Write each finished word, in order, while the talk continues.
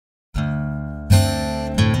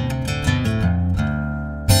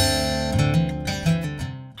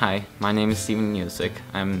Hi, my name is Steven Music.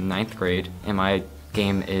 I'm ninth grade, and my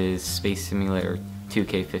game is Space Simulator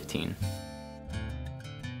 2K15.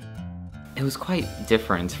 It was quite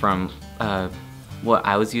different from what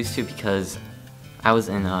I was used to because I was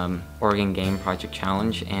in Oregon Game Project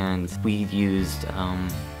Challenge, and we used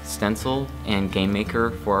Stencil and Game Maker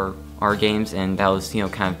for our games, and that was,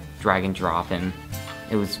 kind of drag and drop, and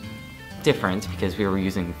it was different because we were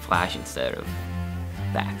using Flash instead of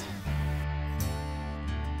that.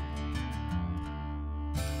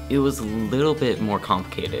 It was a little bit more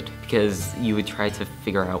complicated because you would try to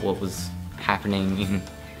figure out what was happening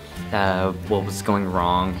and what was going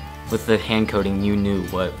wrong. With the hand coding, you knew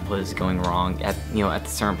what was going wrong at the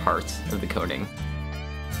certain parts of the coding.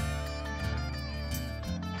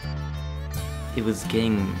 It was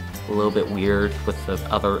getting a little bit weird with the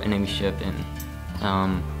other enemy ship,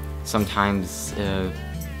 and sometimes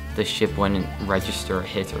the ship wouldn't register a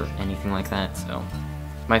hit or anything like that. So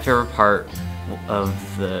my favorite part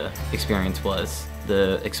of the experience was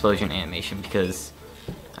the explosion animation because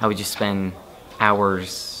I would just spend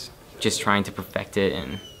hours just trying to perfect it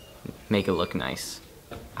and make it look nice.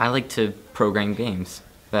 I like to program games.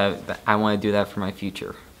 I want to do that for my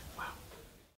future.